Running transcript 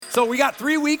So we got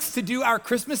 3 weeks to do our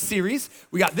Christmas series.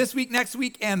 We got this week, next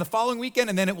week, and the following weekend,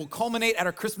 and then it will culminate at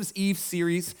our Christmas Eve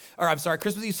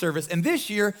Christmas Eve service. And this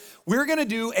year, we're gonna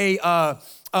do a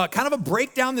kind of a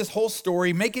breakdown this whole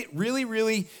story, make it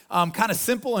really kind of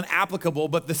simple and applicable.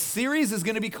 But the series is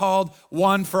gonna be called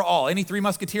One for All. Any Three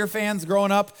Musketeer fans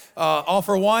growing up? All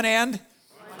for one and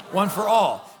one for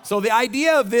all. So the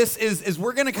idea of this is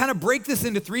we're gonna kind of break this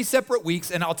into 3 separate weeks,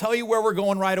 and I'll tell you where we're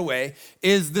going right away,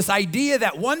 is this idea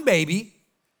that one baby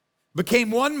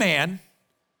became one man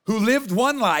who lived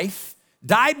one life,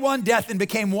 died one death, and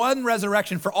became one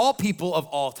resurrection for all people of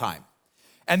all time.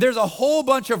 And there's a whole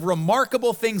bunch of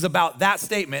remarkable things about that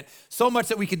statement, so much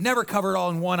that we could never cover it all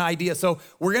in one idea. So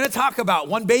we're gonna talk about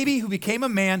one baby who became a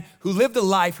man, who lived a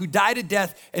life, who died a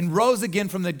death, and rose again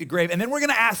from the grave. And then we're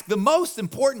gonna ask the most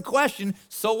important question,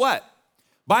 so what?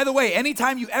 By the way,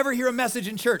 anytime you ever hear a message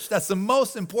in church, that's the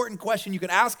most important question you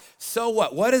can ask, so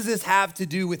what? What does this have to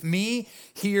do with me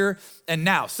here and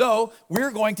now? So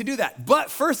we're going to do that. But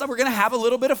first, we're gonna have a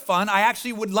little bit of fun. I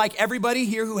actually would like everybody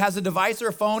here who has a device or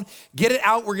a phone, get it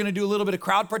out. We're gonna do a little bit of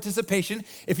crowd participation.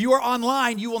 If you are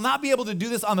online, you will not be able to do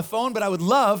this on the phone, but I would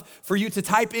love for you to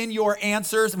type in your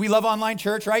answers. We love online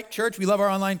church, right? Church, we love our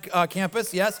online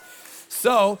campus, yes?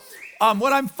 So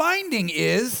what I'm finding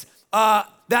is,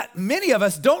 that many of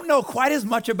us don't know quite as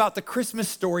much about the Christmas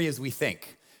story as we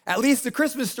think. At least the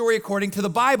Christmas story according to the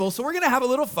Bible. So we're gonna have a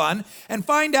little fun and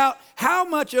find out how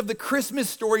much of the Christmas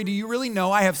story do you really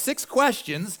know. I have 6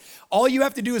 questions. All you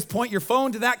have to do is point your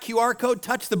phone to that QR code,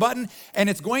 touch the button, and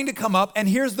it's going to come up. And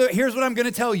here's what I'm gonna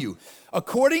tell you.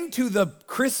 According to the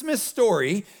Christmas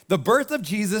story, the birth of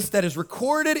Jesus that is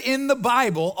recorded in the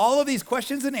Bible, all of these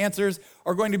questions and answers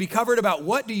are going to be covered about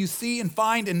what do you see and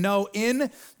find and know in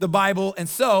the Bible. And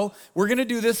so we're gonna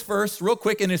do this first real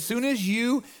quick. And as soon as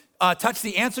you touch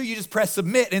the answer, you just press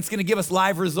submit, and it's gonna give us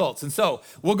live results. And so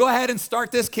we'll go ahead and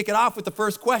start this, kick it off with the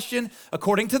first question.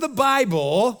 According to the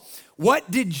Bible,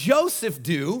 what did Joseph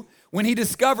do when he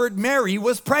discovered Mary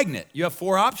was pregnant? You have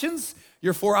 4 options.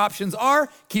 Your 4 options are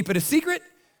keep it a secret,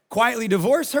 quietly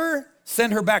divorce her,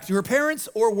 send her back to her parents,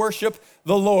 or worship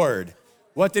the Lord.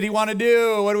 What did he want to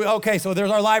do? Okay, so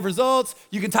there's our live results.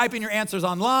 You can type in your answers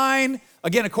online.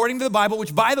 Again, according to the Bible,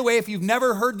 which by the way, if you've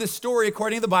never heard this story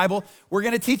according to the Bible, we're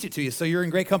gonna teach it to you, so you're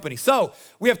in great company. So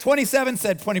we have 27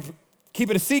 said keep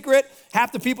it a secret.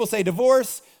 Half the people say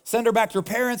divorce, send her back to her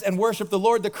parents, and worship the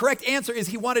Lord. The correct answer is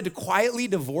he wanted to quietly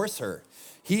divorce her.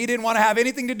 He didn't want to have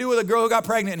anything to do with a girl who got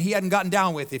pregnant and he hadn't gotten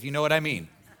down with, if you know what I mean.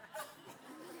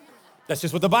 That's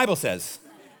just what the Bible says.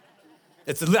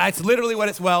 It's literally what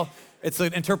it's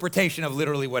an interpretation of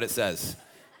literally what it says.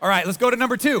 All right, let's go to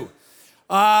number 2.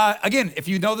 Again, if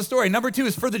you know the story, number 2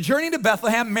 is for the journey to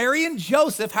Bethlehem, Mary and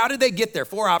Joseph, how did they get there?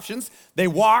 4 options. They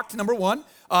walked, number 1.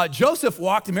 Joseph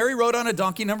walked, and Mary rode on a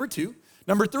donkey, number 2.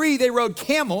 Number 3, they rode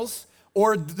camels,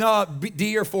 or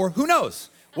D or 4, who knows?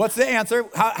 What's the answer?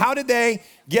 How did they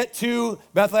get to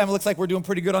Bethlehem? It looks like we're doing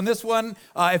pretty good on this one.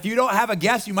 If you don't have a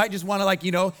guess, you might just want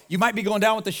to you might be going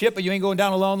down with the ship, but you ain't going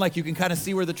down alone. Like you can kind of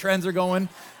see where the trends are going.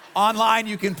 Online,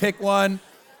 you can pick one.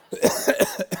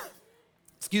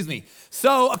 Excuse me.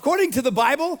 So according to the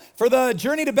Bible, for the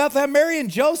journey to Bethlehem, Mary and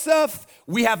Joseph,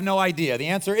 we have no idea. The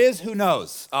answer is who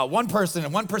knows? 1%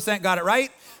 and 1% got it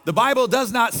right. The Bible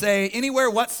does not say anywhere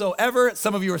whatsoever.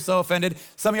 Some of you are so offended.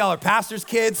 Some of y'all are pastors'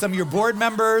 kids. Some of you are board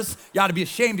members. You ought to be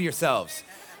ashamed of yourselves.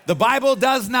 The Bible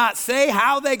does not say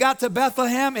how they got to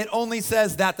Bethlehem. It only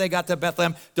says that they got to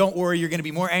Bethlehem. Don't worry, you're gonna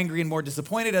be more angry and more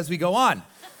disappointed as we go on.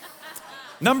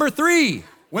 Number 3,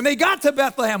 when they got to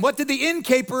Bethlehem, what did the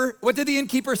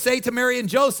innkeeper say to Mary and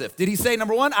Joseph? Did he say,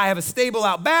 number 1, I have a stable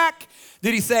out back?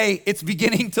 Did he say, it's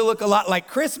beginning to look a lot like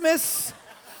Christmas?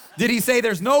 Did he say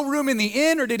there's no room in the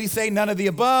inn, or did he say none of the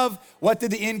above? What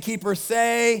did the innkeeper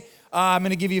say? I'm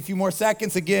gonna give you a few more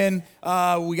seconds. Again,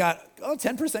 we got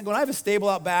 10% going. I have a stable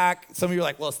out back. Some of you are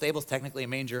like, well, a stable's technically a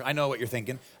manger. I know what you're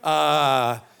thinking.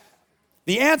 The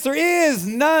answer is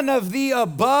none of the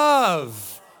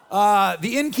above.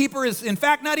 The innkeeper is, in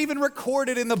fact, not even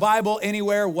recorded in the Bible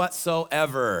anywhere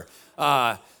whatsoever.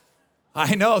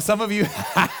 I know some of you,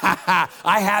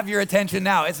 I have your attention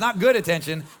now. It's not good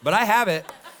attention, but I have it.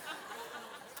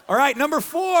 All right, number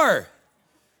 4.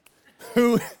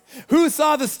 Who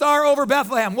saw the star over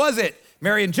Bethlehem? Was it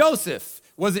Mary and Joseph?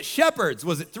 Was it shepherds?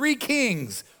 Was it 3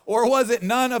 kings? Or was it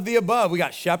none of the above? We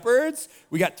got shepherds.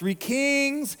 We got 3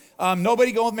 kings.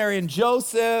 Nobody going with Mary and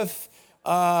Joseph.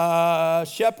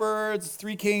 Shepherds,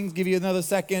 3 kings. Give you another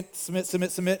second.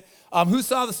 Submit. Who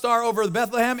saw the star over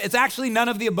Bethlehem? It's actually none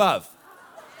of the above.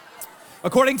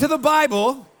 According to the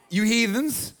Bible, you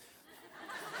heathens,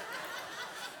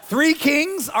 3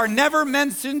 kings are never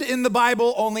mentioned in the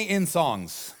Bible, only in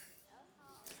songs.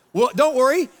 Well, don't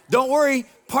worry.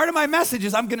 Part of my message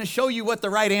is I'm going to show you what the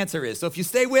right answer is. So if you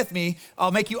stay with me,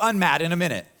 I'll make you unmad in a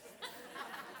minute.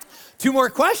 2 more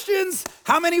questions.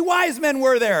 How many wise men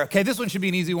were there? Okay, this one should be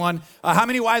an easy one. How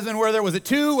many wise men were there? Was it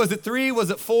 2? Was it 3? Was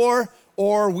it 4?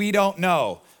 Or we don't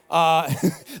know.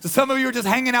 So some of you are just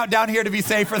hanging out down here to be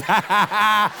safe for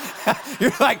that.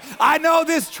 You're like, I know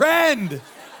this trend.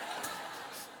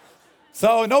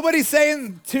 So nobody's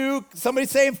saying 2, somebody's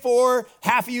saying 4,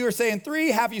 half of you are saying 3,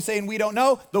 half of you saying we don't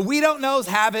know. The we don't knows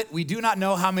have it. We do not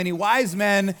know how many wise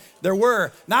men there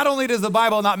were. Not only does the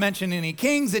Bible not mention any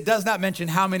kings, it does not mention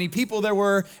how many people there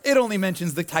were. It only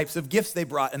mentions the types of gifts they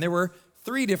brought. And there were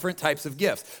 3 different types of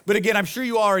gifts. But again, I'm sure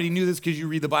you already knew this because you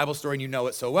read the Bible story and you know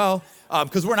it so well.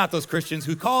 Because we're not those Christians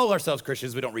who call ourselves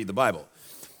Christians, we don't read the Bible.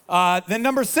 Then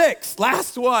number 6,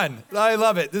 last one. I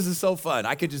love it. This is so fun.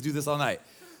 I could just do this all night.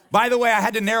 By the way, I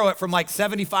had to narrow it from like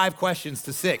 75 questions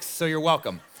to 6, so you're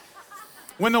welcome.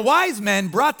 When the wise men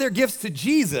brought their gifts to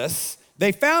Jesus,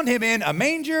 they found him in a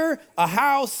manger, a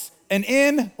house, an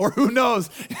inn, or who knows?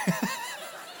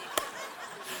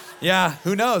 Yeah,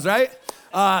 who knows, right?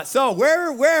 So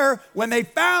when they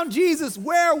found Jesus,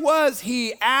 where was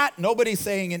he at? Nobody's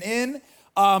saying an inn.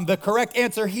 The correct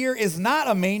answer here is not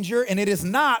a manger, and it is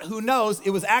not, who knows, it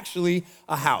was actually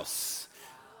a house.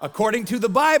 According to the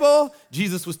Bible,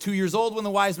 Jesus was 2 years old when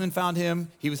the wise men found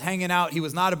him. He was hanging out. He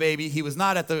was not a baby. He was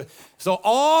not so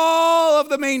all of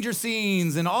the manger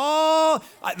scenes and all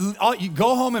you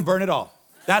go home and burn it all.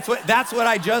 That's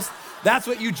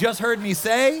what you just heard me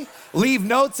say. Leave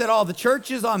notes at all the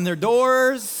churches on their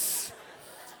doors.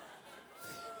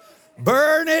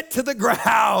 Burn it to the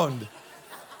ground.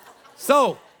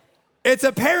 So, it's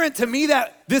apparent to me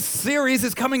that this series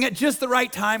is coming at just the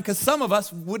right time because some of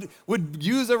us would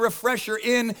use a refresher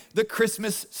in the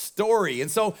Christmas story.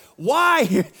 And so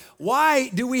why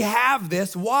do we have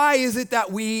this? Why is it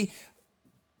that we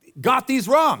got these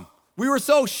wrong? We were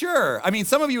so sure. I mean,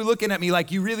 some of you are looking at me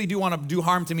like you really do want to do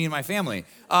harm to me and my family.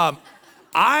 I'll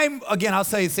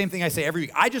say the same thing I say every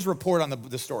week. I just report on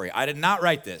the story. I did not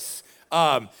write this.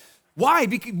 Why?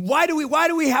 Why do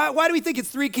we think it's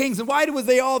 3 kings and why was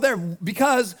they all there?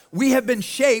 Because we have been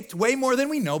shaped way more than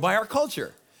we know by our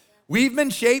culture. We've been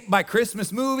shaped by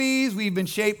Christmas movies. We've been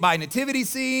shaped by nativity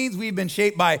scenes. We've been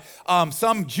shaped by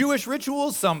some Jewish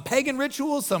rituals, some pagan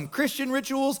rituals, some Christian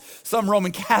rituals, some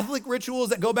Roman Catholic rituals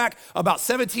that go back about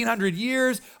 1,700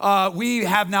 years. We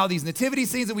have now these nativity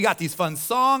scenes and we got these fun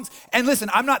songs. And listen,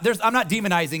 I'm not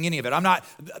demonizing any of it.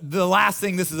 The last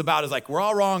thing this is about is like, we're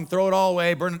all wrong, throw it all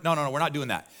away, burn it. No, we're not doing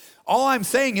that. All I'm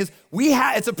saying is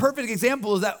it's a perfect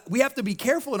example is that we have to be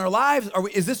careful in our lives.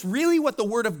 Is this really what the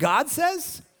Word of God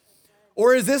says?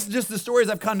 Or is this just the stories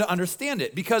I've come to understand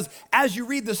it? Because as you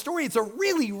read the story, it's a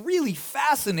really, really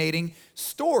fascinating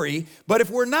story. But if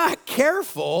we're not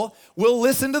careful, we'll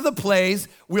listen to the plays,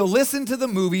 we'll listen to the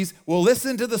movies, we'll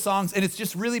listen to the songs, and it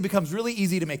just really becomes really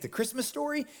easy to make the Christmas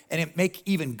story and it make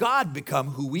even God become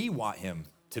who we want him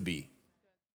to be.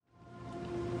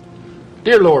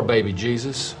 Dear Lord, baby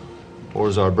Jesus, or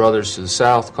as our brothers to the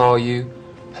south call you,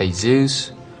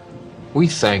 Jesus, we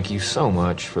thank you so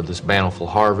much for this bountiful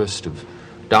harvest of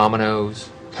Domino's,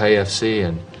 KFC,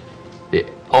 and the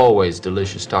always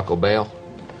delicious Taco Bell.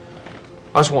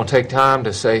 I just want to take time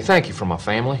to say thank you for my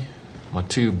family, my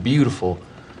 2 beautiful,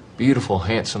 beautiful,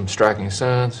 handsome, striking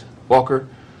sons, Walker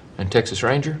and Texas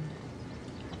Ranger,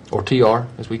 or TR,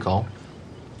 as we call him.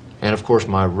 And, of course,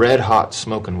 my red-hot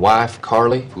smoking wife,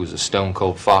 Carly, who's a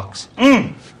stone-cold fox.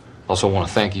 Also want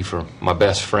to thank you for my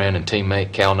best friend and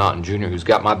teammate, Cal Naughton Jr., who's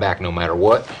got my back no matter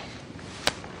what.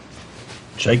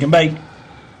 Shake and bake.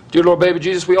 Dear Lord, baby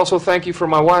Jesus, we also thank you for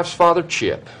my wife's father,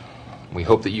 Chip. We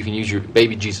hope that you can use your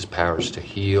baby Jesus powers to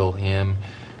heal him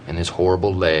and his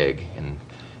horrible leg. And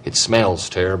it smells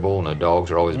terrible, and the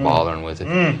dogs are always bothering with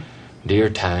it. Dear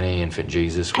tiny infant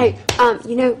Jesus. Hey,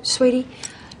 sweetie,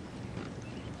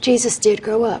 Jesus did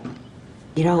grow up.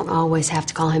 You don't always have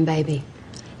to call him baby.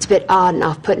 It's a bit odd and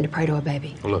off-putting to pray to a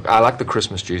baby. Well, look, I like the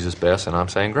Christmas Jesus best, and I'm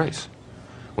saying grace.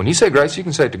 When you say grace, you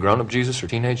can say it to grown-up Jesus or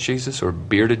teenage Jesus or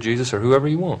bearded Jesus or whoever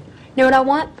you want. You know what I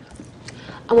want?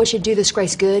 I want you to do this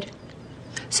grace good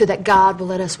so that God will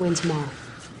let us win tomorrow.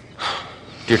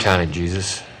 Dear tiny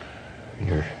Jesus,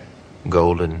 your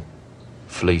golden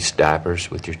fleece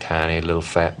diapers with your tiny little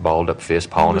fat balled-up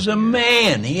fist pawing. He was a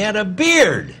man. He had a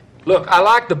beard. Look, I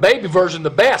like the baby version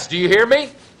the best. Do you hear me?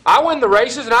 I win the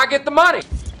races and I get the money.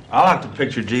 I like to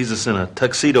picture Jesus in a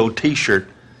tuxedo T-shirt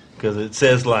because it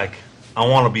says, like, I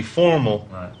want to be formal,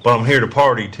 but I'm here to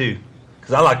party, too.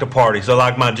 Because I like to party, so I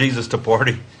like my Jesus to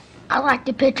party. I like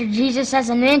to picture Jesus as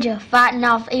a ninja fighting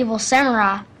off evil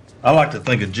samurai. I like to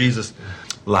think of Jesus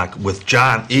like with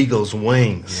giant eagle's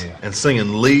wings and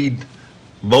singing lead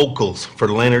vocals for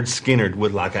Leonard Skinner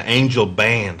with like an angel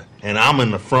band. And I'm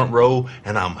in the front row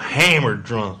and I'm hammered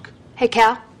drunk. Hey,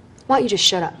 Cal, why don't you just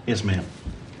shut up? Yes, ma'am.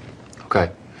 Okay.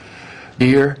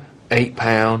 Dear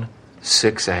 8-pound,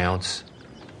 6-ounce,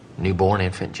 newborn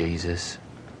infant Jesus,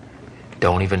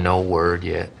 don't even know a word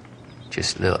yet.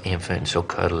 Just a little infant and so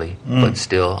cuddly, but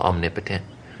still omnipotent.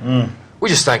 We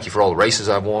just thank you for all the races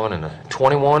I've won and the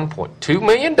 $21.2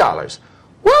 million.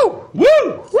 Woo!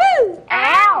 Woo! Woo!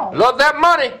 Ow! Love that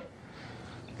money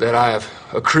that I have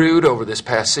accrued over this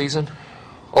past season.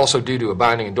 Also due to a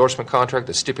binding endorsement contract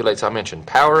that stipulates I mention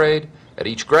Powerade at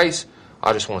each grace.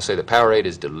 I just want to say that Powerade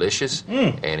is delicious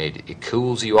and it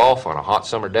cools you off on a hot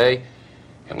summer day.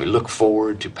 And we look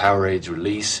forward to Powerade's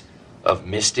release of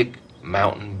Mystic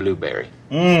Mountain Blueberry.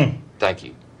 Thank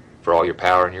you for all your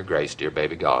power and your grace, dear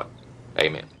baby God.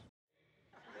 Amen.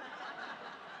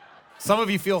 Some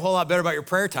of you feel a whole lot better about your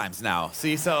prayer times now.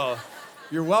 See, so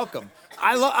you're welcome.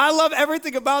 I love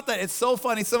everything about that. It's so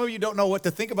funny. Some of you don't know what to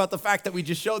think about the fact that we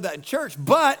just showed that in church,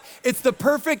 but it's the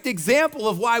perfect example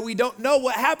of why we don't know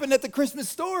what happened at the Christmas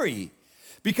story.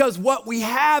 Because what we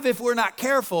have, if we're not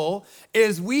careful,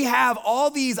 is we have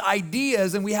all these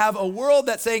ideas and we have a world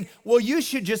that's saying, well, you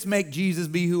should just make Jesus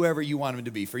be whoever you want him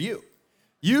to be for you.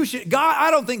 You should, God, I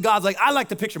don't think God's like, I like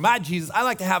to picture my Jesus. I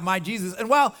like to have my Jesus. And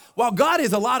while God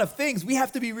is a lot of things, we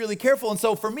have to be really careful. And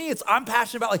so for me, I'm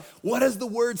passionate about like, what does the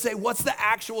word say? What's the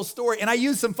actual story? And I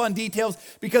use some fun details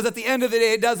because at the end of the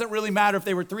day, it doesn't really matter if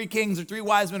they were 3 kings or 3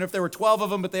 wise men, or if there were 12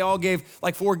 of them, but they all gave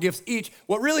like 4 gifts each.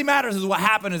 What really matters is what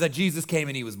happened is that Jesus came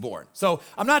and he was born. So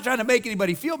I'm not trying to make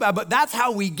anybody feel bad, but that's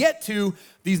how we get to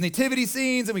these nativity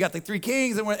scenes, and we got the 3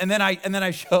 kings, and then I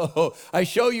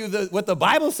show you what the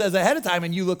Bible says ahead of time,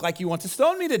 and you look like you want to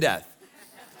stone me to death.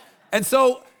 And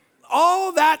so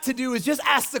all that to do is just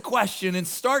ask the question and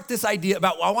start this idea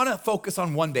about, well, I want to focus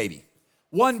on one baby.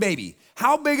 One baby.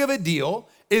 How big of a deal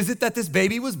is it that this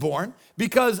baby was born?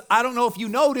 Because I don't know if you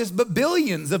noticed, but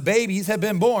billions of babies have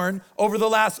been born over the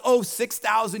last,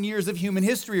 6,000 years of human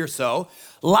history or so.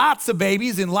 Lots of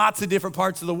babies in lots of different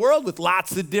parts of the world with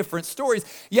lots of different stories,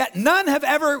 yet none have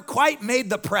ever quite made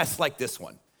the press like this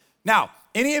one. Now,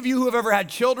 any of you who have ever had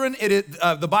children,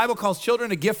 the Bible calls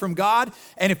children a gift from God,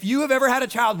 and if you have ever had a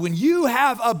child, when you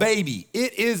have a baby,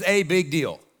 it is a big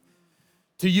deal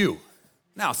to you.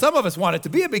 Now, some of us want it to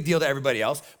be a big deal to everybody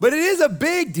else, but it is a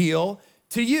big deal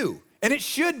to you. And it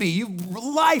should be.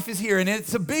 Life is here, and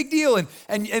it's a big deal.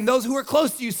 And those who are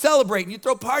close to you celebrate, and you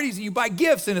throw parties, and you buy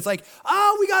gifts, and it's like,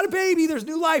 oh, we got a baby, there's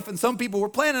new life. And some people were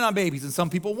planning on babies, and some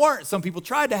people weren't. Some people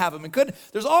tried to have them and couldn't.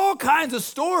 There's all kinds of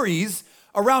stories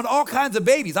around all kinds of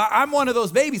babies. I'm one of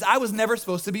those babies. I was never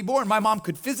supposed to be born. My mom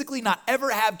could physically not ever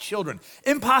have children.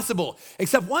 Impossible.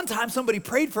 Except one time somebody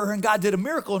prayed for her, and God did a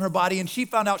miracle in her body, and she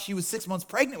found out she was 6 months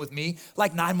pregnant with me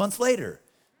like 9 months later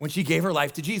when she gave her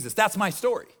life to Jesus. That's my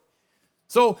story.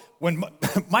 So when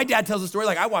my dad tells a story,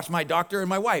 like I watched my doctor and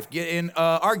my wife get in an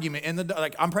argument, and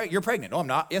you're pregnant. No, I'm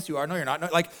not. Yes, you are. No, you're not. No,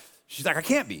 like, she's like, I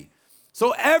can't be.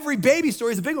 So every baby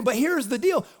story is a big one. But here's the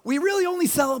deal. We really only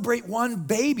celebrate one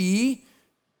baby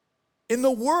in the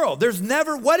world. There's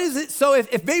never, what is it? So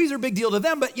if babies are a big deal to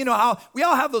them, but you know how we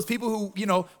all have those people who, we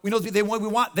know they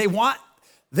want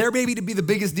their baby to be the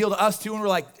biggest deal to us too. And we're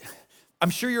like, I'm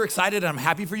sure you're excited and I'm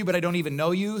happy for you, but I don't even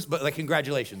know you. But like,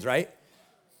 congratulations, right?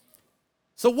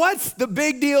 So what's the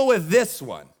big deal with this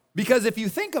one? Because if you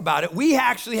think about it, we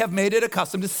actually have made it a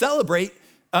custom to celebrate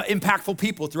impactful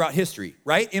people throughout history,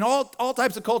 right? In all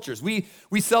types of cultures. We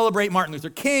celebrate Martin Luther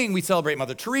King, we celebrate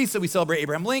Mother Teresa, we celebrate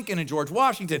Abraham Lincoln and George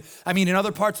Washington. I mean, in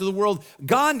other parts of the world,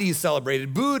 Gandhi is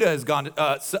celebrated, Buddha is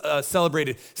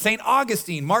celebrated, St.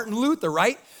 Augustine, Martin Luther,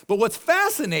 right? But what's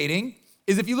fascinating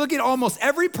is if you look at almost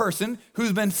every person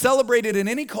who's been celebrated in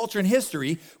any culture in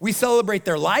history, we celebrate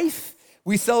their life,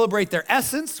 we celebrate their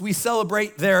essence, we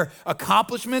celebrate their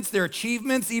accomplishments, their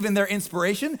achievements, even their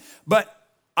inspiration. But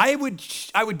I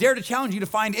would dare to challenge you to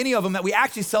find any of them that we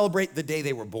actually celebrate the day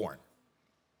they were born.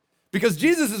 Because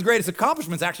Jesus' greatest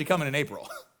accomplishments actually coming in April.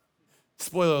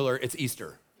 Spoiler alert, it's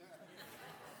Easter.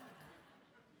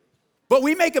 But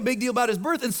we make a big deal about his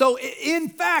birth. And so, in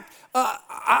fact,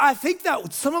 I think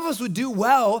that some of us would do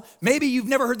well, maybe you've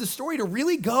never heard the story, to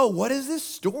really go, what does this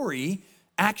story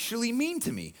actually mean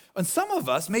to me? And some of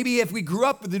us, maybe if we grew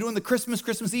up doing the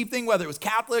Christmas Eve thing, whether it was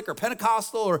Catholic or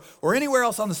Pentecostal or anywhere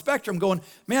else on the spectrum, going,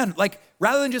 man, like,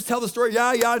 rather than just tell the story,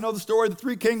 yeah, I know the story, the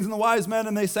 3 kings and the wise men,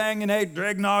 and they sang and ate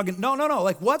eggnog. No.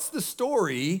 Like, what's the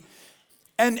story?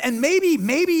 And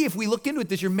maybe if we look into it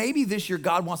this year, maybe this year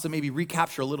God wants to maybe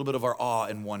recapture a little bit of our awe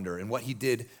and wonder and what he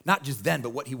did, not just then, but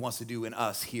what he wants to do in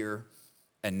us here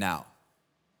and now.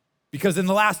 Because in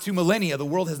the last 2 millennia, the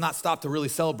world has not stopped to really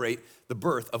celebrate the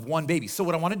birth of one baby. So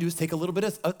what I want to do is take a little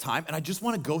bit of time, and I just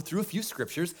want to go through a few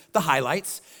scriptures, the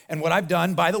highlights. And what I've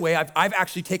done, by the way, I've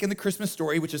actually taken the Christmas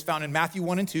story, which is found in Matthew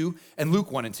 1 and 2 and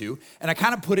Luke 1 and 2, and I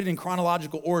kind of put it in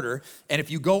chronological order. And if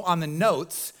you go on the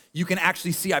notes, you can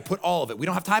actually see I put all of it. We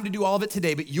don't have time to do all of it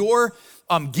today, but your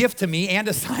gift to me and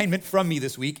assignment from me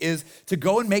this week is to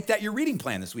go and make that your reading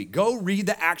plan this week. Go read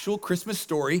the actual Christmas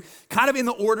story, kind of in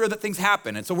the order that things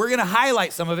happen. And so we're gonna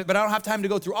highlight some of it, but I don't have time to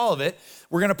go through all of it.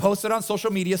 We're gonna post it on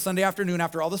social media Sunday afternoon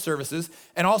after all the services.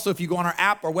 And also if you go on our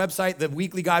app or website, the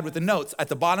weekly guide with the notes, at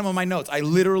the bottom of my notes, I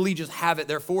literally just have it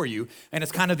there for you. And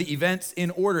it's kind of the events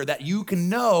in order that you can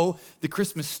know the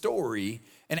Christmas story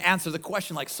and answer the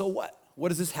question like, so what? What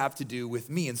does this have to do with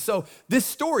me? And so this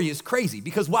story is crazy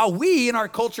because while we in our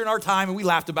culture and our time, and we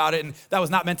laughed about it, and that was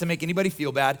not meant to make anybody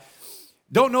feel bad,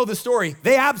 don't know the story,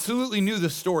 they absolutely knew the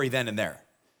story then and there.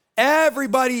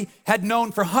 Everybody had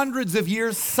known for hundreds of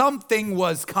years something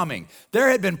was coming. There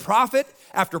had been prophet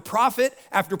after prophet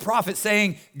after prophet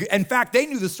saying, in fact, they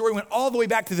knew the story went all the way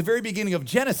back to the very beginning of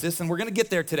Genesis, and we're gonna get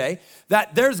there today,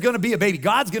 that there's gonna be a baby.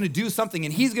 God's gonna do something,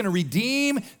 and he's gonna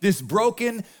redeem this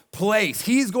broken place.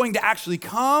 He's going to actually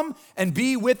come and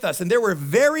be with us. And there were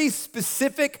very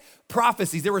specific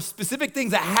prophecies. There were specific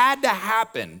things that had to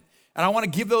happen. And I want to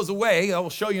give those away. I will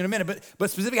show you in a minute, but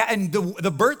specific, and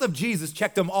the birth of Jesus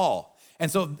checked them all. And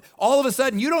so all of a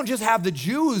sudden, you don't just have the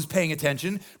Jews paying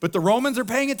attention, but the Romans are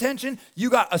paying attention. You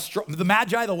got the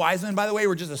Magi, the wise men, by the way,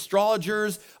 were just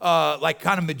astrologers, like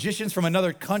kind of magicians from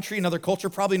another country, another culture,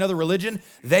 probably another religion.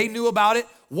 They knew about it.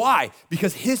 Why?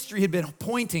 Because history had been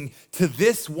pointing to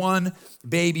this one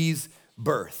baby's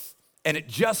birth. And it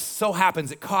just so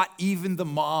happens it caught even the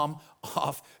mom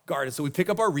off guard. And so we pick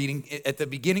up our reading at the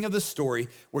beginning of the story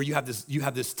where you have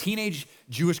this teenage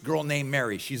Jewish girl named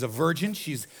Mary. She's a virgin.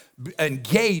 She's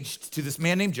engaged to this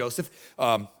man named Joseph.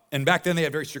 And back then they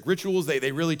had very strict rituals.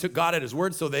 They really took God at his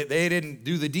word, so they didn't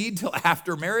do the deed till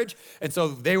after marriage. And so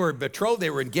they were betrothed,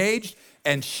 they were engaged,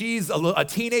 and she's a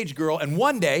teenage girl. And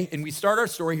one day, and we start our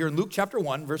story here in Luke chapter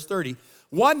 1, verse 30,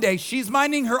 one day she's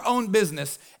minding her own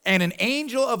business, and an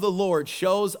angel of the Lord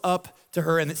shows up to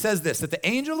her, and it says this, that the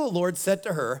angel of the Lord said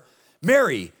to her,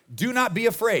 Mary, do not be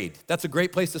afraid. That's a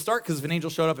great place to start, because if an angel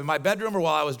showed up in my bedroom or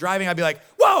while I was driving, I'd be like,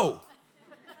 whoa!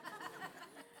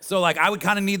 So like I would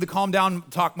kind of need the calm down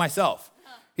talk myself.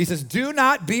 He says, do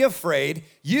not be afraid.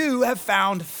 You have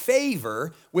found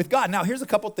favor with God. Now, here's a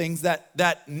couple things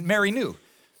that Mary knew.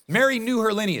 Mary knew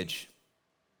her lineage.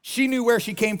 She knew where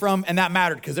she came from, and that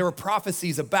mattered because there were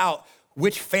prophecies about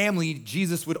which family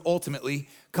Jesus would ultimately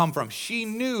come from. She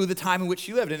knew the time in which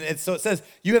she lived. And so it says,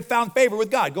 you have found favor with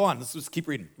God. Go on, let's just keep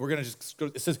reading. We're gonna just go.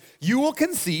 It says, you will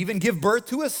conceive and give birth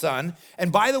to a son.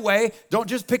 And by the way, don't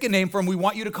just pick a name for him. We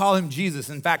want you to call him Jesus.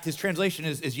 In fact, his translation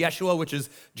is Yeshua, which is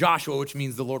Joshua, which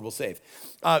means the Lord will save.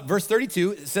 Verse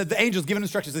 32, it said, the angel's given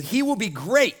instructions, that he will be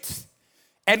great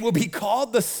and will be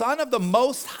called the Son of the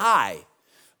Most High.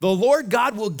 The Lord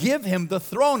God will give him the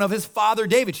throne of his father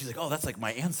David. She's like, oh, that's like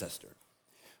my ancestor.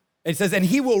 It says, and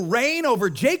he will reign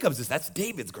over Jacob's, that's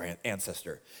David's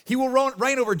ancestor. He will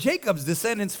reign over Jacob's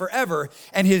descendants forever,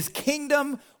 and his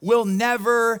kingdom will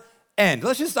never end.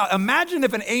 Let's just stop. Imagine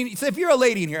if an angel, so if you're a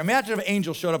lady in here, imagine if an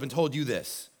angel showed up and told you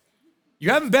this. You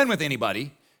haven't been with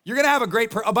anybody. You're gonna have a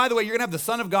great, oh, by the way, you're gonna have the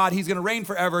Son of God. He's gonna reign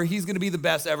forever. He's gonna be the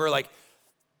best ever. Like,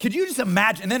 could you just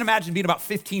imagine, and then imagine being about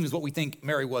 15 is what we think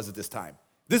Mary was at this time.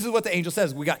 This is what the angel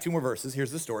says. We got 2 more verses.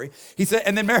 Here's the story. He said,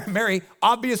 and then Mary,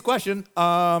 obvious question,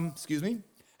 excuse me,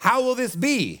 how will this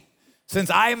be since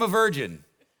I am a virgin?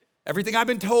 Everything I've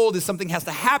been told is something has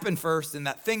to happen first, and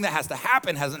that thing that has to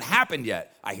happen hasn't happened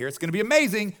yet. I hear it's gonna be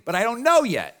amazing, but I don't know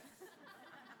yet.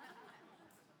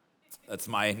 That's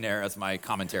my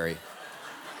commentary.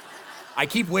 I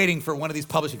keep waiting for one of these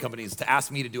publishing companies to ask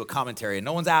me to do a commentary, and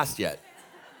no one's asked yet.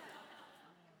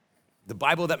 The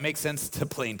Bible that makes sense to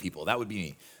plain people. That would be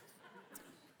me.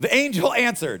 The angel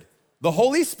answered, the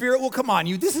Holy Spirit will come on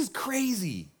you. This is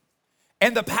crazy.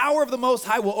 And the power of the Most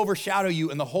High will overshadow you,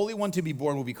 and the Holy One to be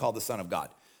born will be called the Son of God.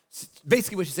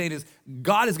 Basically what she's saying is,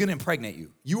 God is gonna impregnate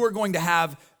you. You are going to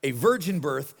have a virgin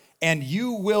birth, and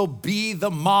you will be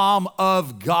the mom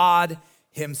of God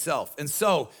himself. And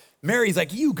so Mary's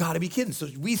like, you gotta be kidding. So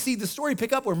we see the story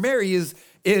pick up where Mary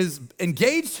is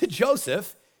engaged to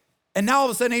Joseph, and now all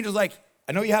of a sudden, angel's like,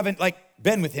 I know you haven't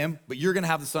been with him, but you're gonna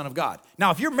have the Son of God.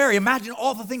 Now, if you're Mary, imagine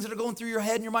all the things that are going through your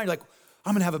head and your mind. You're like,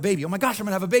 I'm gonna have a baby. Oh my gosh, I'm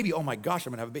gonna have a baby. Oh my gosh,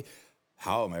 I'm gonna have a baby.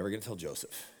 How am I ever gonna tell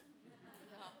Joseph?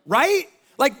 right?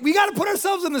 Like, we got to put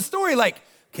ourselves in the story. Like,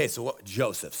 okay, so what?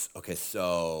 Joseph. Okay,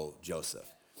 so Joseph.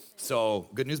 So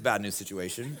good news, bad news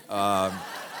situation.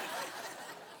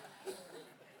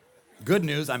 Good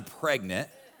news, I'm pregnant.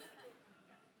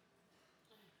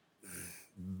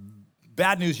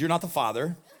 Bad news, you're not the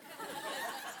father.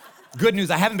 Good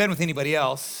news, I haven't been with anybody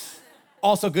else.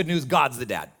 Also good news, God's the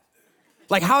dad.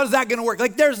 Like, how is that gonna work?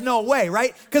 Like, there's no way,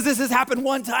 right? Because this has happened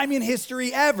one time in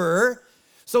history ever.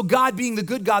 So God, being the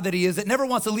good God that he is, that never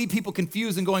wants to leave people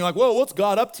confused and going like, whoa, what's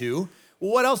God up to?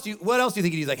 Well, what else do you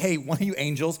think he's like, hey, one of you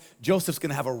angels, Joseph's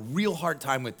gonna have a real hard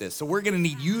time with this. So we're gonna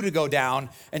need you to go down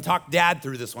and talk dad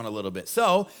through this one a little bit.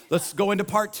 So let's go into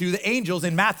part 2, the angels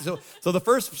in Matthew. So the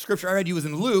first scripture I read you was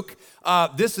in Luke.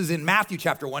 This is in Matthew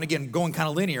chapter 1, again, going kind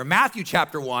of linear. Matthew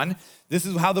chapter 1, this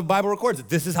is how the Bible records it.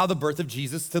 This is how the birth of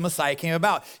Jesus, the Messiah, came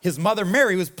about. His mother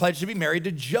Mary was pledged to be married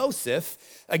to Joseph.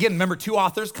 Again, remember, 2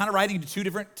 authors kind of writing to two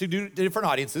different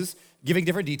audiences, giving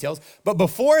different details. But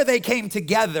before they came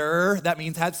together, that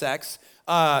means had sex,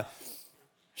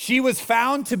 she was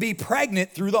found to be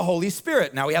pregnant through the Holy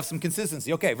Spirit. Now we have some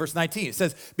consistency. Okay, verse 19, it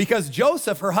says, because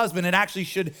Joseph, her husband, and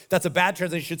actually that's a bad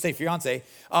translation, should say fiance,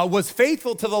 was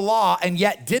faithful to the law and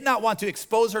yet did not want to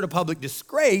expose her to public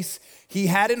disgrace, he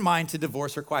had in mind to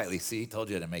divorce her quietly. See, told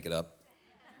you I didn't make it up.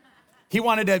 He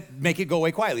wanted to make it go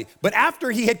away quietly. But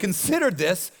after he had considered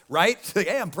this, right,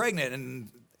 hey, I'm pregnant, and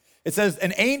it says,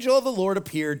 an angel of the Lord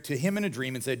appeared to him in a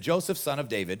dream and said, Joseph, son of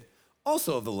David,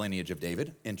 also of the lineage of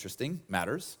David, interesting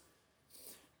matters,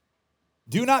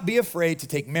 do not be afraid to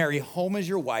take Mary home as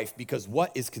your wife, because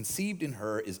what is conceived in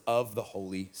her is of the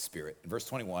Holy Spirit. And verse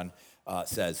 21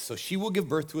 says, so she will give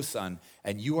birth to a son,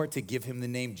 and you are to give him the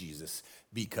name Jesus,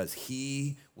 because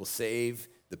he will save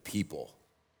the people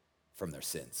from their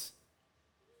sins.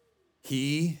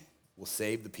 He will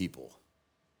save the people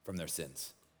from their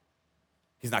sins.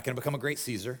 He's not going to become a great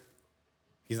Caesar.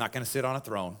 He's not going to sit on a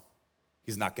throne.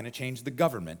 He's not going to change the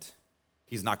government.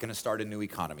 He's not going to start a new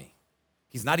economy.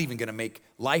 He's not even going to make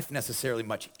life necessarily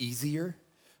much easier,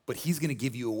 but he's going to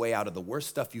give you a way out of the worst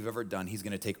stuff you've ever done. He's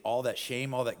going to take all that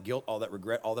shame, all that guilt, all that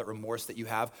regret, all that remorse that you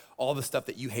have, all the stuff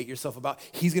that you hate yourself about.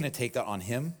 He's going to take that on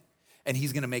him. And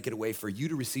he's gonna make it a way for you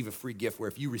to receive a free gift where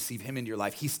if you receive him into your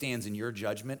life, he stands in your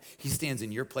judgment, he stands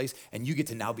in your place, and you get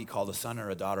to now be called a son or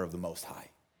a daughter of the Most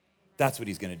High. That's what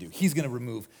he's gonna do. He's gonna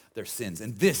remove their sins.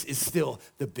 And this is still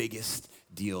the biggest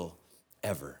deal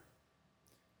ever.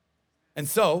 And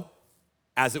so,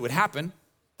 as it would happen,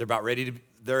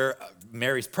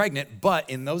 Mary's pregnant, but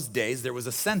in those days, there was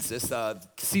a census.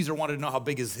 Caesar wanted to know how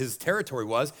big his territory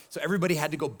was, so everybody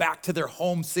had to go back to their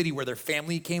home city where their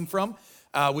family came from.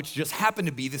 Which just happened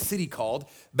to be the city called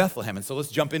Bethlehem. And so let's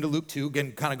jump into Luke 2,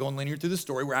 again, kind of going linear through the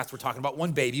story. We're talking about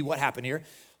one baby. What happened here?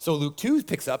 So Luke 2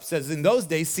 picks up, says, in those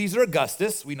days, Caesar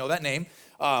Augustus, we know that name,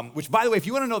 which, by the way, if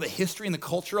you want to know the history and the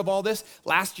culture of all this,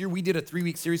 last year we did a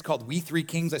 3-week series called We Three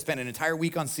Kings. I spent an entire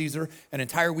week on Caesar, an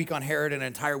entire week on Herod, and an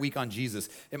entire week on Jesus.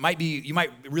 You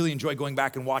might really enjoy going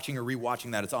back and watching or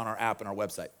rewatching that. It's on our app and our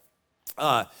website.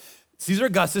 Caesar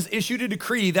Augustus issued a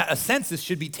decree that a census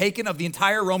should be taken of the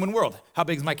entire Roman world. How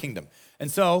big is my kingdom? And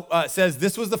so it says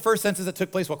this was the first census that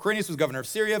took place while Quirinius was governor of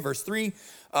Syria. Verse 3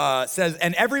 says,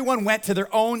 and everyone went to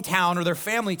their own town or their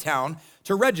family town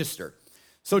to register.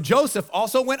 So Joseph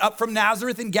also went up from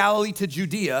Nazareth in Galilee to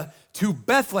Judea, to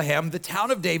Bethlehem, the town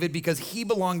of David, because he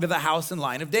belonged to the house and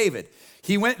line of David.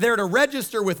 He went there to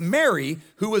register with Mary,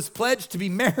 who was pledged to be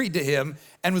married to him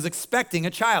and was expecting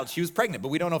a child. She was pregnant, but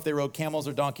we don't know if they rode camels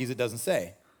or donkeys. It doesn't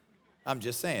say. I'm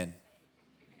just saying.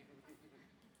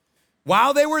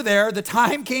 While they were there, the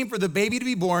time came for the baby to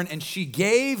be born, and she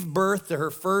gave birth to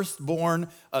her firstborn,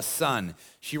 a son.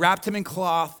 She wrapped him in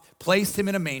cloth, placed him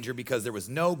in a manger because there was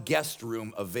no guest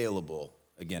room available.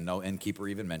 Again, no innkeeper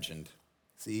even mentioned.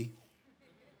 See?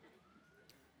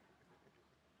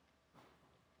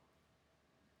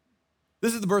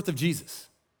 This is the birth of Jesus.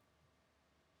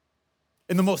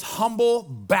 In the most humble,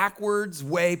 backwards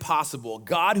way possible,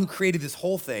 God, who created this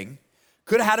whole thing,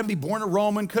 could have had him be born a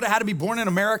Roman, could have had him be born an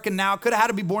American now, could have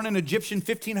had him be born an Egyptian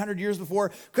 1,500 years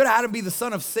before, could have had him be the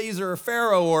son of Caesar or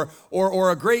Pharaoh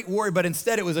or a great warrior, but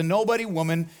instead it was a nobody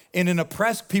woman in an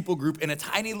oppressed people group in a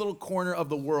tiny little corner of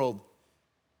the world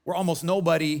where almost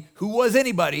nobody who was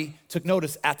anybody took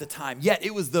notice at the time. Yet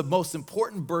it was the most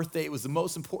important birthday, it was the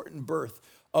most important birth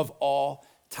of all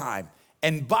time.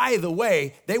 And by the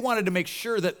way, they wanted to make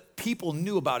sure that people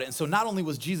knew about it. And so not only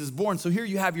was Jesus born, so here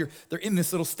you have they're in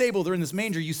this little stable, they're in this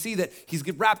manger. You see that he's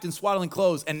wrapped in swaddling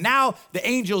clothes. And now the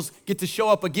angels get to show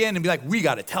up again and be like, we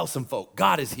got to tell some folk,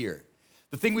 God is here.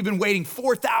 The thing we've been waiting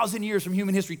 4,000 years from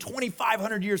human history,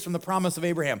 2,500 years from the promise of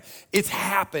Abraham. It's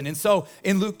happened. And so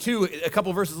in Luke 2, a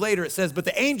couple verses later, it says, but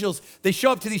the angels, they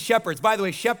show up to these shepherds. By the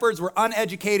way, shepherds were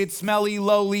uneducated, smelly,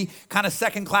 lowly, kind of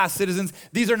second-class citizens.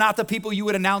 These are not the people you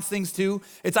would announce things to.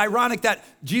 It's ironic that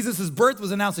Jesus' birth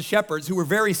was announced to shepherds who were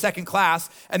very second-class,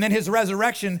 and then his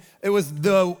resurrection, it was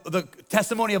the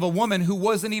testimony of a woman who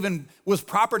was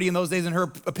property in those days, and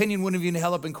her opinion wouldn't have even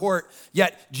held up in court.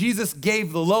 Yet Jesus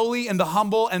gave the lowly and the humble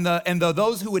and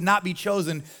those who would not be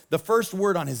chosen the first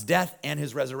word on his death and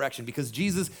his resurrection, because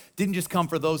Jesus didn't just come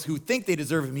for those who think they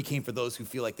deserve him, he came for those who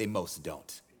feel like they most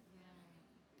don't.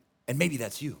 And maybe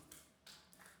that's you.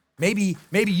 Maybe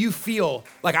you feel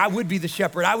like I would be the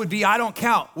shepherd. I don't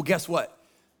count. Well, guess what?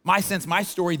 My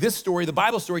story, this story, the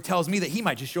Bible story tells me that he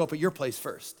might just show up at your place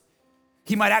first.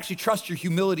 He might actually trust your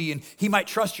humility, and he might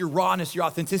trust your rawness, your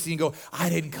authenticity, and go, I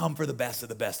didn't come for the best of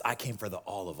the best. I came for the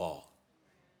all of all.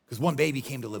 Because one baby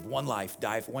came to live one life,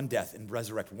 die for one death, and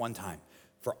resurrect one time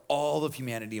for all of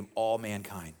humanity and all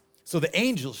mankind. So the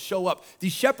angels show up.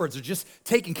 These shepherds are just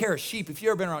taking care of sheep. If you've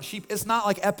ever been around sheep, it's not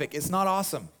like epic. It's not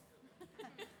awesome.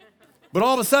 But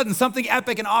all of a sudden, something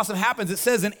epic and awesome happens. It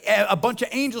says a bunch of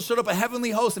angels showed up, a heavenly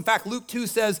host. In fact, Luke 2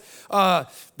 says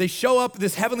they show up,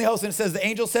 this heavenly host, and it says the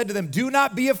angel said to them, do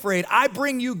not be afraid. I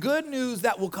bring you good news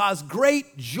that will cause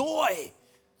great joy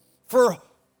for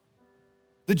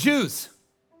the Jews,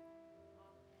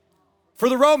 for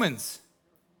the Romans,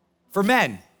 for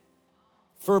men,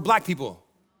 for black people,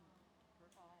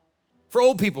 for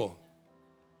old people.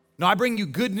 No, I bring you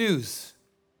good news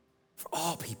for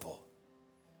all people.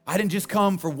 I didn't just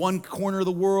come for one corner of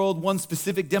the world, one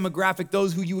specific demographic,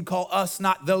 those who you would call us,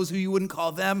 not those who you wouldn't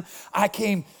call them. I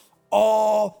came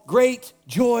all great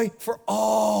joy for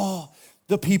all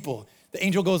the people. The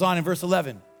angel goes on in verse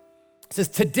 11. It says,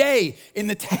 today in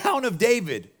the town of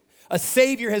David, a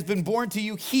Savior has been born to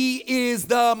you. He is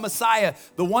the Messiah,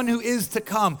 the one who is to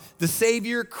come, the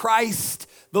Savior, Christ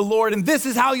the Lord. And this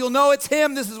is how you'll know it's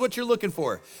him. This is what you're looking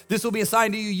for. This will be a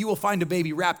sign to you. You will find a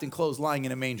baby wrapped in clothes lying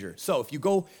in a manger. So if you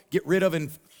go get rid of and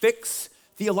fix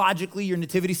theologically your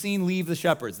nativity scene, leave the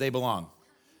shepherds. They belong.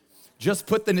 Just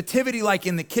put the nativity like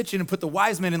in the kitchen and put the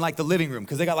wise men in like the living room,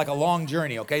 because they got like a long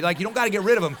journey, okay? Like you don't got to get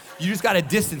rid of them. You just got to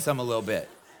distance them a little bit,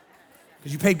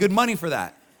 because you paid good money for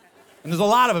that. And there's a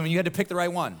lot of them, and you had to pick the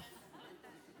right one.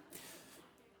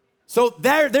 So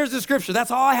there's the scripture.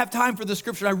 That's all I have time for the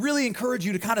scripture. I really encourage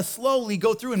you to kind of slowly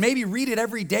go through and maybe read it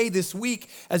every day this week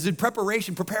as in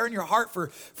preparation, preparing your heart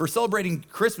for celebrating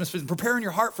Christmas, preparing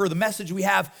your heart for the message we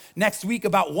have next week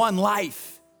about one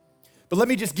life. But let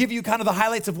me just give you kind of the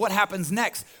highlights of what happens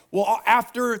next. Well,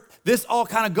 after this all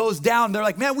kind of goes down, they're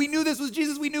like, man, we knew this was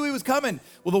Jesus. We knew he was coming.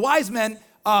 Well, the wise men,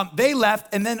 they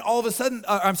left, and then all of a sudden,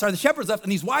 the shepherds left,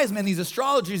 and these wise men, these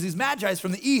astrologers, these magi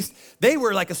from the east,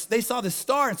 they saw this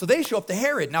star, and so they show up to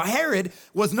Herod. Now, Herod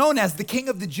was known as the king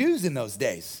of the Jews in those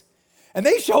days. And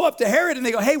they show up to Herod, and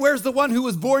they go, hey, where's the one who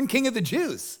was born king of the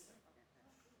Jews?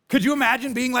 Could you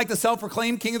imagine being like the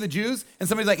self-proclaimed king of the Jews? And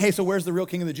somebody's like, hey, so where's the real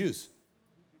king of the Jews?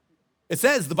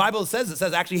 The Bible says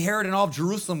actually Herod and all of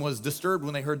Jerusalem was disturbed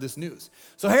when they heard this news.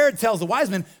 So Herod tells the wise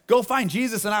men, go find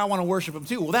Jesus and I want to worship him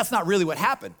too. Well, that's not really what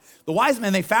happened. The wise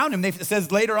men, they found him. It says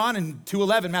later on in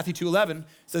 2:11, Matthew 2:11,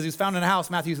 says he was found in a house.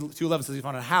 Matthew 2:11 says he was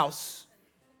found in a house.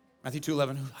 Matthew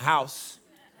 2:11, house.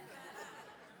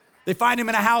 They find him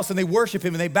in a house and they worship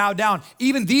him and they bow down.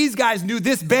 Even these guys knew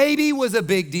this baby was a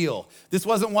big deal. This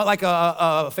wasn't like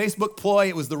a Facebook ploy.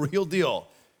 It was the real deal.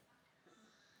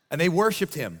 And they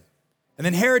worshiped him. And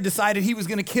then Herod decided he was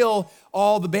going to kill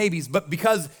all the babies. But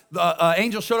because the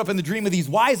angel showed up in the dream of these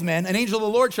wise men, an angel of the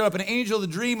Lord showed up in an angel of the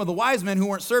dream of the wise men who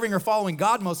weren't serving or following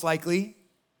God most likely.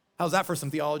 How's that for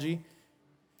some theology?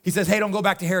 He says, hey, don't go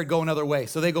back to Herod, go another way.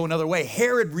 So they go another way.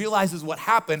 Herod realizes what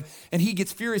happened, and he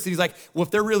gets furious. And he's like, well, if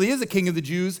there really is a king of the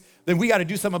Jews, then we got to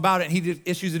do something about it. And he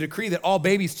issues a decree that all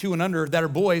babies 2 and under that are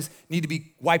boys need to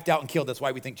be wiped out and killed. That's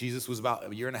why we think Jesus was about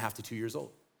 1.5 to 2 years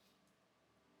old.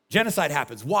 Genocide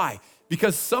happens. Why?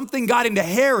 Because something got into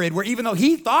Herod where even though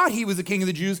he thought he was the king of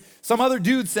the Jews, some other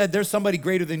dude said, there's somebody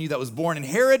greater than you that was born. And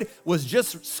Herod was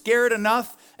just scared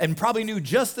enough and probably knew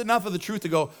just enough of the truth to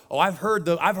go, oh, I've heard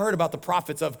about the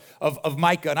prophets of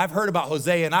Micah, and I've heard about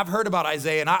Hosea, and I've heard about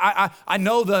Isaiah, and I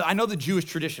know the Jewish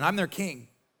tradition. I'm their king.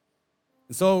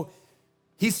 And so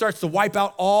he starts to wipe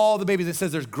out all the babies. It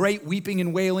says there's great weeping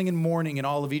and wailing and mourning in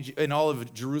all of Egypt, in all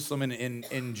of Jerusalem and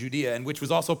in Judea, and which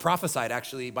was also prophesied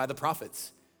actually by the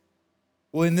prophets.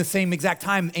 Well, in the same exact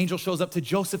time, the angel shows up to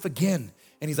Joseph again,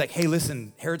 and he's like, hey,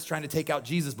 listen, Herod's trying to take out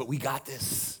Jesus, but we got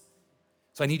this.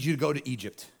 So I need you to go to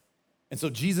Egypt. And so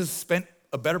Jesus spent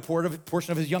a better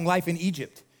portion of his young life in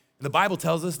Egypt. The Bible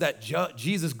tells us that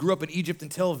Jesus grew up in Egypt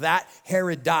until that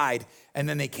Herod died, and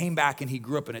then they came back and he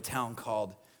grew up in a town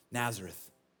called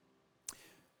Nazareth.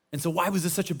 And so why was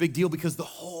this such a big deal? Because the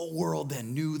whole world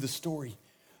then knew the story.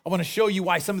 I want to show you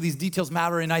why some of these details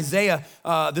matter. In Isaiah,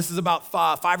 this is about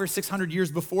 500 or 600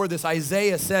 years before this,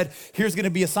 Isaiah said, here's going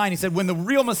to be a sign. He said, when the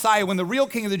real Messiah, when the real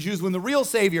King of the Jews, when the real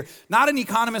Savior, not an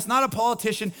economist, not a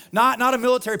politician, not a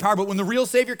military power, but when the real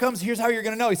Savior comes, here's how you're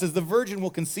going to know. He says, the virgin will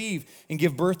conceive and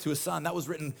give birth to a son. That was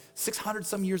written 600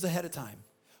 some years ahead of time.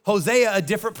 Hosea, a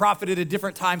different prophet at a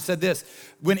different time, said this: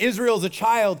 when Israel was a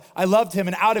child, I loved him,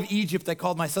 and out of Egypt I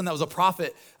called my son. That was a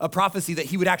prophecy that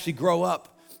he would actually grow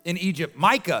up in Egypt.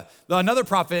 Micah, another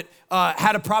prophet,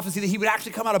 had a prophecy that he would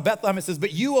actually come out of Bethlehem. It says,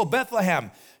 but you, O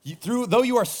Bethlehem, though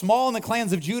you are small in the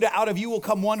clans of Judah, out of you will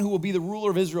come one who will be the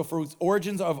ruler of Israel, for whose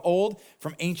origins of old,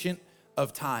 from ancient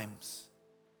of times.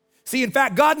 See, in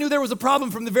fact, God knew there was a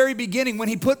problem from the very beginning when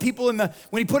he put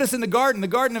us in the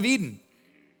Garden of Eden.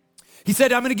 He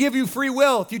said, I'm going to give you free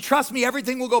will. If you trust me,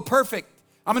 everything will go perfect.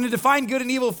 I'm going to define good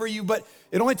and evil for you, but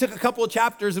it only took a couple of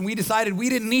chapters, and we decided we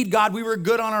didn't need God. We were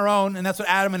good on our own, and that's what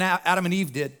Adam and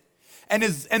Eve did. And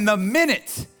the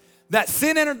minute that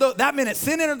sin entered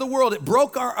the world, it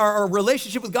broke our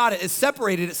relationship with God. It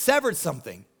separated, it severed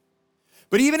something.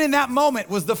 But even in that moment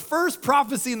was the first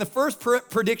prophecy and the first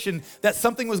prediction that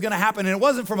something was going to happen. And it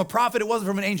wasn't from a prophet, it wasn't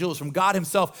from an angel, it was from God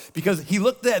himself, because he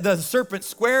looked at the serpent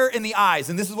square in the eyes.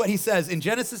 And this is what he says in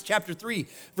Genesis chapter 3,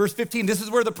 verse 15. This is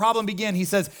where the problem began. He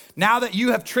says, now that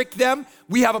you have tricked them,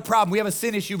 we have a problem. We have a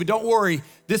sin issue, but don't worry.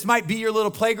 This might be your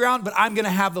little playground, but I'm going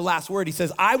to have the last word. He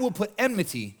says, I will put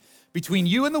enmity between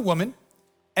you and the woman,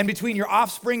 and between your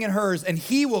offspring and hers, and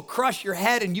he will crush your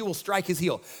head and you will strike his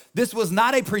heel. This was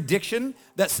not a prediction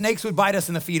that snakes would bite us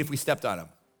in the feet if we stepped on them.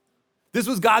 This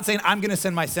was God saying, I'm gonna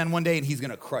send my son one day and he's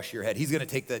gonna crush your head. He's gonna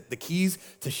take the keys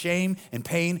to shame and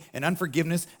pain and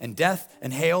unforgiveness and death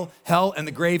and hell and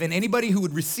the grave. And anybody who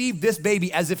would receive this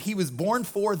baby as if he was born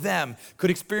for them could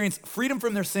experience freedom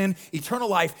from their sin, eternal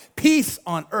life, peace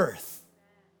on earth,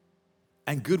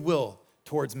 and goodwill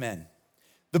towards men.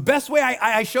 The best way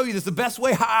I show you this, the best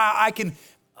way I can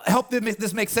help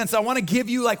this make sense, I want to give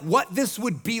you like what this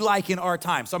would be like in our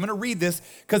time. So I'm going to read this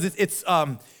because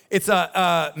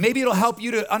maybe it'll help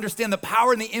you to understand the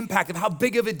power and the impact of how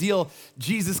big of a deal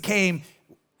Jesus came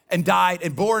and died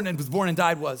and was born and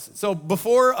died was. So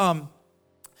before,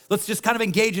 let's just kind of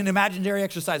engage in imaginary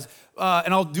exercise,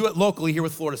 and I'll do it locally here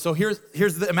with Florida. So here's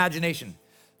the imagination.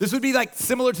 This would be like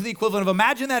similar to the equivalent of,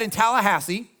 imagine that in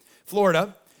Tallahassee,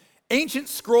 Florida, ancient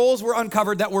scrolls were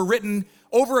uncovered that were written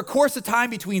over a course of time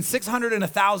between 600 and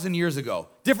 1,000 years ago.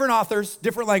 Different authors,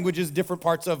 different languages, different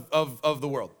parts of the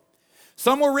world.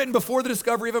 Some were written before the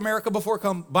discovery of America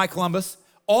by Columbus.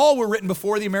 All were written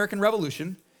before the American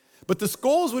Revolution. But the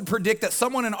scrolls would predict that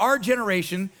someone in our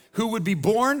generation who would be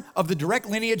born of the direct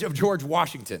lineage of George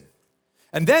Washington.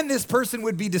 And then this person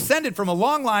would be descended from a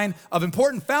long line of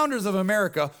important founders of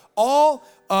America, all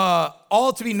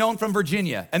to be known from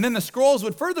Virginia. And then the scrolls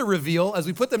would further reveal, as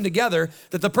we put them together,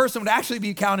 that the person would actually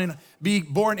be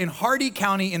born in Hardee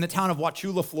County in the town of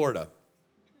Wauchula, Florida.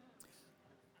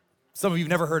 Some of you have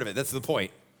never heard of it. That's the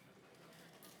point.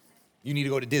 You need to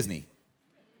go to Disney.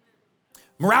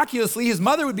 Miraculously, his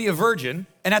mother would be a virgin,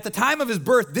 and at the time of his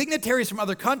birth, dignitaries from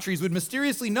other countries would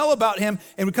mysteriously know about him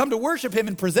and would come to worship him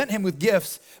and present him with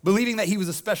gifts, believing that he was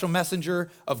a special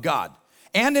messenger of God.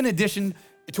 And in addition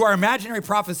to our imaginary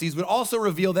prophecies, would also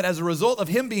reveal that as a result of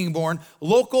him being born,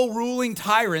 local ruling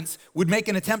tyrants would make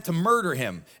an attempt to murder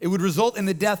him. It would result in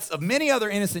the deaths of many other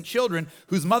innocent children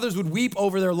whose mothers would weep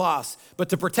over their loss. But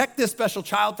to protect this special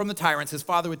child from the tyrants, his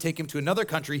father would take him to another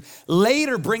country,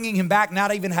 later bringing him back,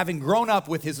 not even having grown up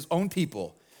with his own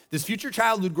people. This future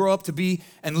child would grow up to be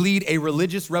and lead a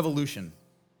religious revolution.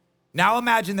 Now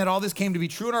imagine that all this came to be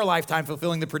true in our lifetime,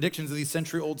 fulfilling the predictions of these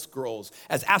century-old scrolls.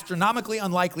 As astronomically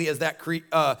unlikely as that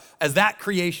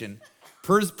creation,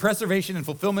 preservation, and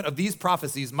fulfillment of these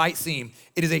prophecies might seem,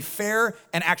 it is a fair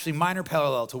and actually minor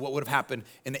parallel to what would have happened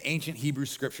in the ancient Hebrew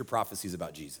scripture prophecies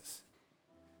about Jesus.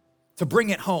 To bring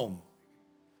it home,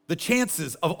 the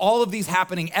chances of all of these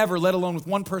happening ever, let alone with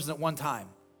one person at one time,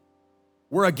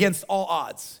 were against all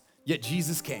odds, yet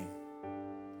Jesus came.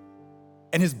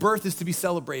 And his birth is to be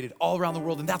celebrated all around the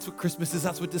world. And that's what Christmas is.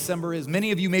 That's what December is.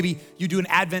 Many of you, maybe you do an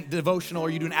Advent devotional or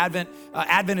you do an Advent.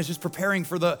 Advent is just preparing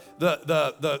for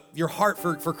your heart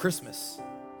for Christmas.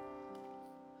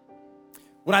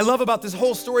 What I love about this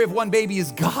whole story of one baby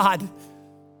is God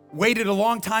waited a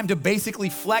long time to basically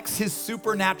flex his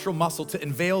supernatural muscle to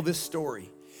unveil this story.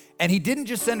 And he didn't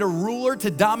just send a ruler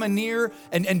to domineer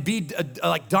and be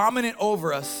like dominant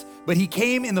over us, but he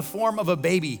came in the form of a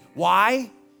baby. Why?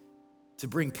 to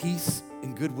bring peace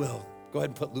and goodwill. Go ahead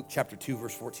and put Luke chapter 2,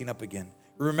 verse 14 up again.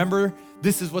 Remember,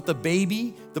 this is what the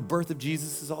birth of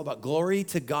Jesus is all about. Glory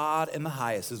to God in the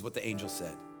highest is what the angel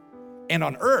said. And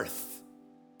on earth,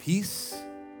 peace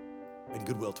and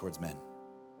goodwill towards men.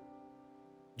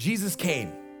 Jesus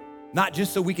came, not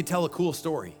just so we could tell a cool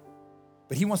story,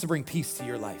 but he wants to bring peace to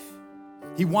your life.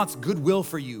 He wants goodwill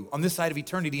for you on this side of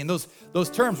eternity. And those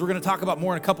terms we're gonna talk about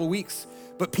more in a couple weeks.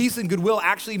 But peace and goodwill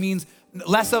actually means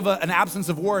less of an absence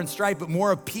of war and strife, but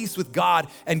more of peace with God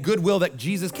and goodwill that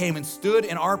Jesus came and stood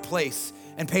in our place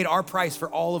and paid our price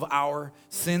for all of our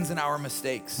sins and our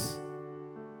mistakes.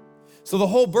 So the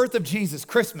whole birth of Jesus,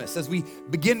 Christmas, as we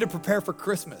begin to prepare for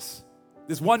Christmas,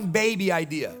 this one baby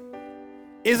idea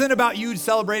isn't about you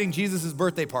celebrating Jesus'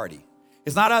 birthday party.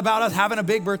 It's not about us having a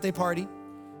big birthday party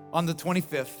on the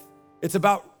 25th. It's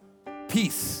about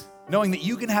peace, knowing that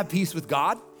you can have peace with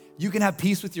God, you can have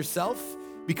peace with yourself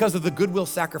because of the goodwill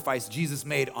sacrifice Jesus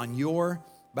made on your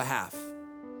behalf.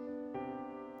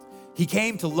 He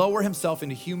came to lower himself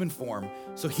into human form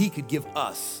so he could give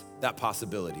us that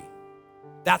possibility.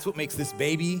 That's what makes this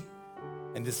baby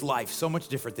and this life so much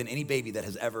different than any baby that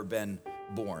has ever been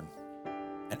born.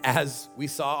 And as we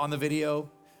saw on the video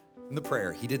in the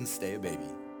prayer, he didn't stay a baby.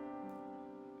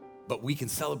 But we can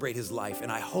celebrate his life,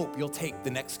 and I hope you'll take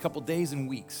the next couple days and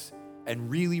weeks and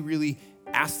really, really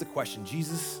ask the question,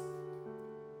 Jesus,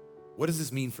 what does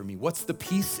this mean for me? What's the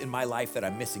peace in my life that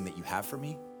I'm missing that you have for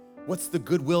me? What's the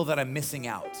goodwill that I'm missing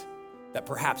out that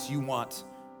perhaps you want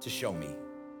to show me?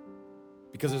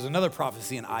 Because there's another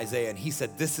prophecy in Isaiah, and he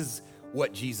said this is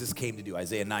what Jesus came to do.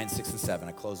 Isaiah 9, 6, and 7.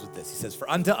 I close with this. He says, for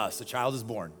unto us a child is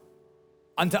born,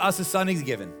 unto us a son is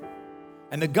given,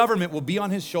 and the government will be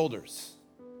on his shoulders.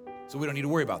 So we don't need to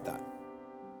worry about that.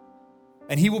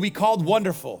 And he will be called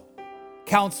Wonderful,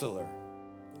 Counselor,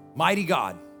 Mighty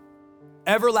God,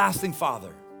 Everlasting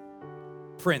Father,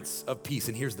 Prince of Peace.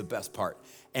 And here's the best part.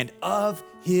 And of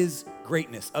his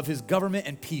greatness, of his government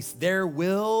and peace, there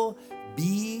will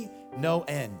be no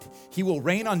end. He will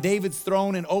reign on David's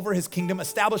throne and over his kingdom,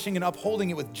 establishing and upholding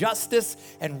it with justice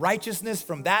and righteousness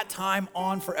from that time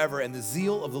on forever. And the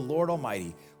zeal of the Lord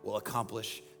Almighty will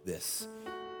accomplish this.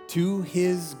 To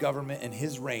his government and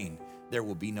his reign, there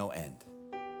will be no end.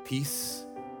 Peace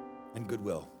and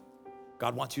goodwill.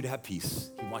 God wants you to have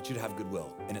peace. He wants you to have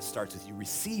goodwill. And it starts with you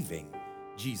receiving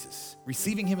Jesus,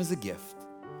 receiving him as a gift,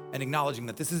 and acknowledging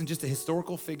that this isn't just a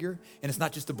historical figure and it's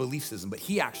not just a belief system, but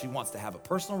he actually wants to have a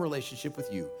personal relationship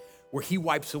with you where he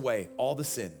wipes away all the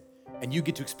sin and you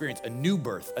get to experience a new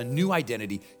birth, a new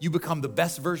identity. You become the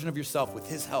best version of yourself with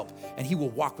his help, and he will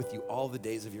walk with you all the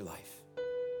days of your life.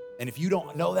 And if you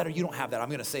don't know that or you don't have that, I'm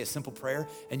gonna say a simple prayer,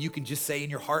 and you can just say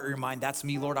in your heart or your mind, that's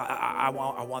me, Lord, I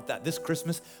want that. This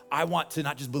Christmas, I want to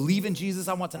not just believe in Jesus,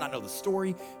 I want to not know the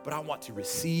story, but I want to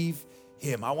receive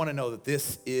him. I wanna know that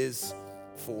this is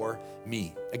for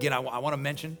me. Again, I wanna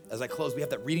mention, as I close, we have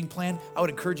that reading plan. I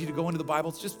would encourage you to go into the Bible.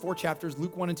 It's just 4 chapters,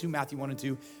 Luke 1 and 2, Matthew 1 and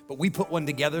 2, but we put one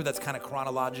together that's kind of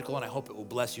chronological, and I hope it will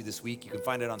bless you this week. You can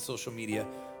find it on social media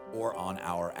or on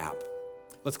our app.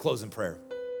 Let's close in prayer.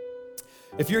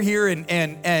 If you're here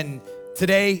and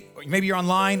today, maybe you're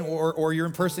online or you're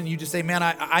in person, you just say, man,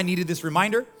 I needed this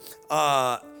reminder.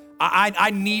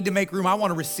 I need to make room. I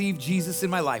want to receive Jesus in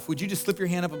my life. Would you just slip your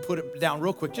hand up and put it down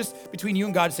real quick, just between you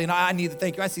and God, saying, I need to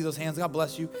thank you. I see those hands. God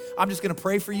bless you. I'm just going to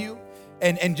pray for you.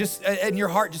 And just in your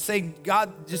heart, just saying,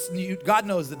 God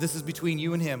knows that this is between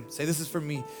you and him. Say, this is for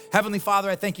me. Heavenly Father,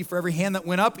 I thank you for every hand that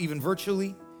went up, even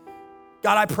virtually.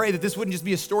 God, I pray that this wouldn't just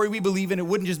be a story we believe in. It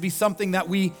wouldn't just be something that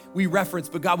we reference,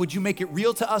 but God, would you make it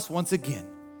real to us once again?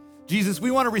 Jesus,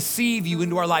 we want to receive you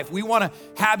into our life. We want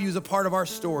to have you as a part of our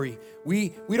story.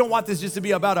 We don't want this just to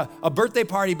be about a birthday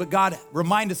party, but God,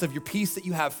 remind us of your peace that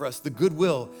you have for us, the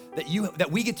goodwill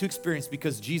that we get to experience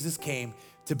because Jesus came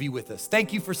to be with us.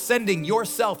 Thank you for sending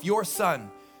yourself, your son,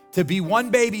 to be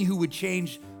one baby who would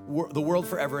change the world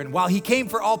forever. And while he came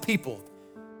for all people,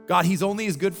 God, he's only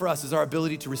as good for us as our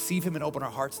ability to receive him and open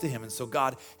our hearts to him. And so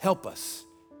God, help us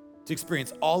to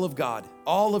experience all of God,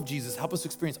 all of Jesus. Help us to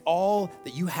experience all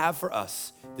that you have for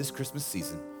us this Christmas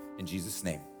season. In Jesus'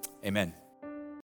 name, amen.